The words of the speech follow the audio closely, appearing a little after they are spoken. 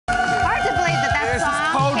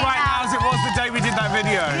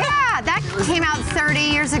came out 30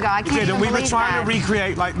 years ago. I can't even believe we were trying to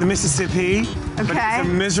recreate like the Mississippi, but it's a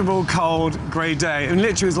miserable, cold, grey day. And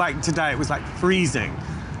literally, it was like today. It was like freezing.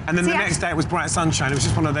 And then the next day it was bright sunshine. It was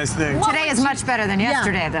just one of those things. Today is much better than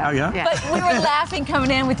yesterday, though. Oh, yeah? But we were laughing coming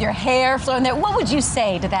in with your hair flowing there. What would you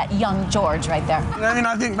say to that young George right there? I mean,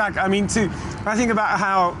 I think back, I think about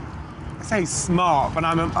how, I say smart, but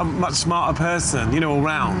I'm a much smarter person, you know, all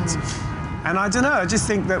round. And I don't know, I just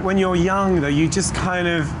think that when you're young, though, you just kind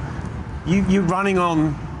of, you're running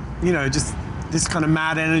on, you know, just this kind of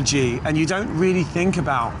mad energy, and you don't really think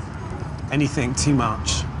about anything too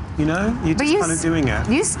much. You know, you're just kind of doing it.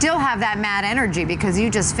 You still have that mad energy because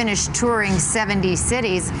you just finished touring 70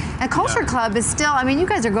 cities. And Culture Club is still, I mean, you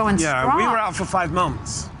guys are going strong. Yeah, we were out for 5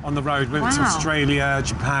 months on the road. We went to Australia,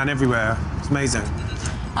 Japan, everywhere. It's amazing.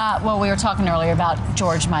 Well, we were talking earlier about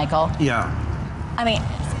George Michael. Yeah. I mean,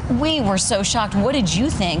 we were so shocked. What did you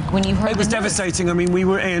think when you heard It was devastating. I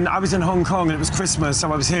mean, I was in Hong Kong and it was Christmas,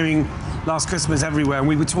 so I was hearing Last Christmas everywhere, and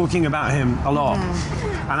we were talking about him a lot.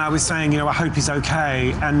 And I was saying, you know, I hope he's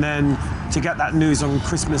okay. And then to get that news on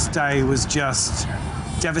Christmas Day was just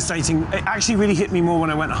devastating. It actually really hit me more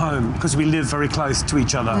when I went home because we live very close to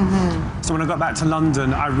each other. So when I got back to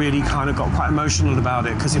London, I really kind of got quite emotional about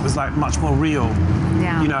it because it was like much more real.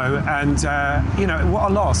 You know, and you know,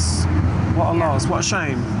 what a loss. What a loss. What a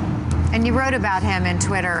shame. And you wrote about him in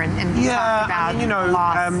Twitter and talked about I mean, you know,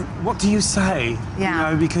 loss. what do you say? You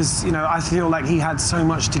know, because, you know, I feel like he had so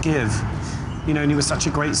much to give. You know, and he was such a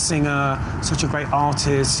great singer, such a great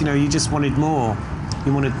artist. You know, you just wanted more.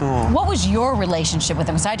 You wanted more. What was your relationship with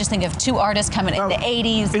him? Because I just think of two artists coming in the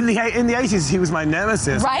 80s. In the 80s, he was my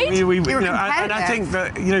nemesis. Right? I mean, you know, and I think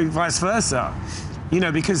that, you know, vice versa. You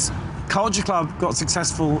know, because Culture Club got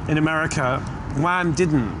successful in America, Wham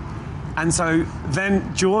didn't. And so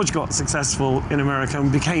then George got successful in America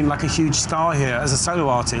and became like a huge star here as a solo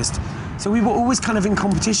artist. So we were always kind of in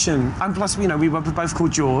competition. And plus, you know, we were both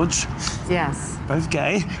called George. Yes. Both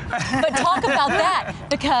gay. But talk about that,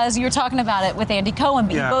 because you were talking about it with Andy Cohen,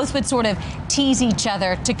 but you both would sort of tease each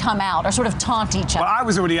other to come out or sort of taunt each other. Well, I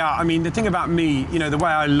was already out. I mean, the thing about me, you know, the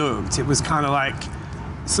way I looked, it was kind of like,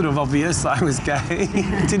 sort of obvious that I was gay.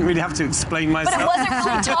 I didn't really have to explain myself. But it wasn't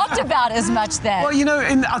really talked about as much then. Well, you know,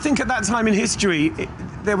 I think at that time in history,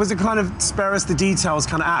 there was a kind of spare us the details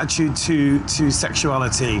kind of attitude to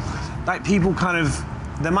sexuality. Like people kind of,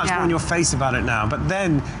 they're much more in your face about it now. But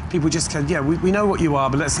then people just said, yeah, we know what you are,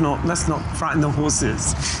 but let's not frighten the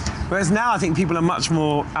horses. Whereas now I think people are much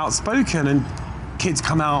more outspoken and kids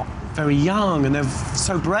come out very young and they're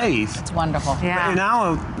so brave. It's wonderful. Yeah. But in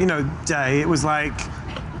our, you know, day, it was like,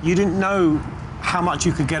 you didn't know how much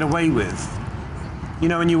you could get away with. You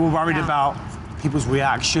know, and you were worried about people's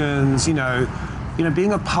reactions, you know,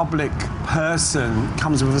 being a public person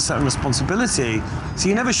comes with a certain responsibility. So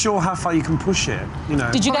you're never sure how far you can push it, you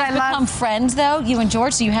know. Did you guys become friends, though, you and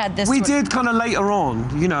George? So you had this... We did kind of later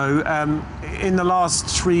on, you know. In the last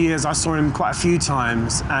 3 years, I saw him quite a few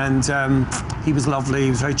times, and he was lovely, he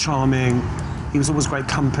was very charming, he was always great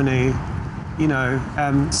company, you know.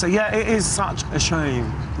 So yeah, it is such a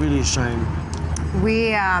shame, really a shame. We,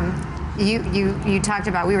 you talked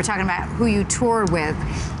about, we were talking about who you toured with,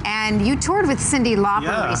 and you toured with Cyndi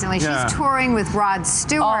Lauper recently. She's touring with Rod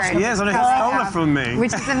Stewart. Oh, yes, and he stole her from me.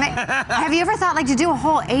 Which is amazing. Have you ever thought, like, to do a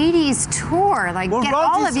whole 80s tour? Like, get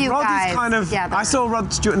all of you guys together? I saw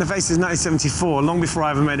Rod Stewart in the Faces in 1974, long before I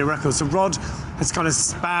ever made a record. So Rod has kind of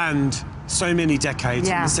spanned so many decades.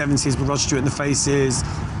 In the 70s with Rod Stewart in the Faces.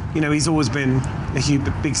 You know, he's always been a huge,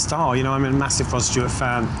 big star. You know, I'm a massive Rod Stewart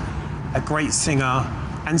fan, a great singer.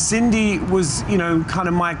 And Cyndi was, you know, kind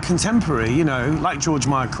of my contemporary, you know, like George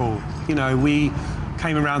Michael. You know, we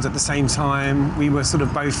came around at the same time. We were sort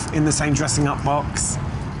of both in the same dressing up box.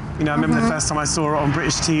 You know, I remember the first time I saw her on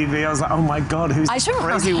British TV, I was like, oh my God, who's this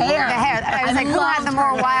crazy woman? The hair. I was like, who had the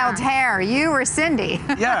more wild hair, you or Cyndi?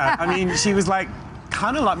 Yeah, I mean, she was like,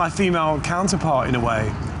 kind of like my female counterpart in a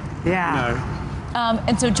way. Yeah. You know.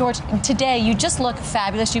 And so, George, today you just look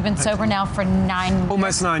fabulous. You've been sober now for 9 years.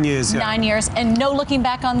 Almost 9 years, 9 years, and no looking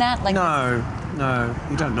back on that? Like No,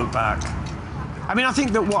 you don't look back. I mean, I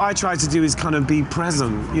think that what I try to do is kind of be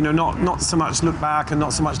present, you know, not so much look back and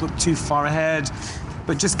not so much look too far ahead,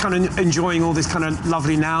 but just kind of enjoying all this kind of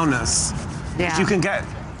lovely nowness. Yeah. You can get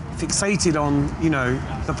fixated on, you know,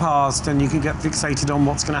 the past, and you can get fixated on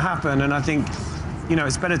what's going to happen, and I think, you know,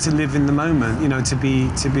 it's better to live in the moment, you know, to be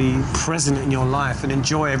present in your life and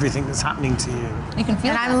enjoy everything that's happening to you. You can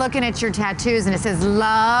feel And that. I'm looking at your tattoos, and it says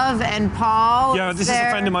Love and Paul. Yeah, this is a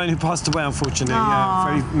friend of mine who passed away, unfortunately. Yeah,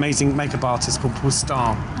 very amazing makeup artist called Paul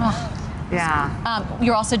Starr. Yeah.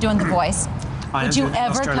 You're also doing The Voice. Would you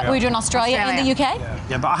ever? Were you in Australia and the UK?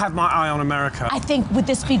 Yeah, but I have my eye on America. I think would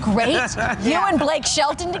this be great? You and Blake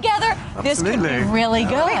Shelton together. Absolutely. This could be really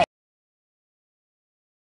good.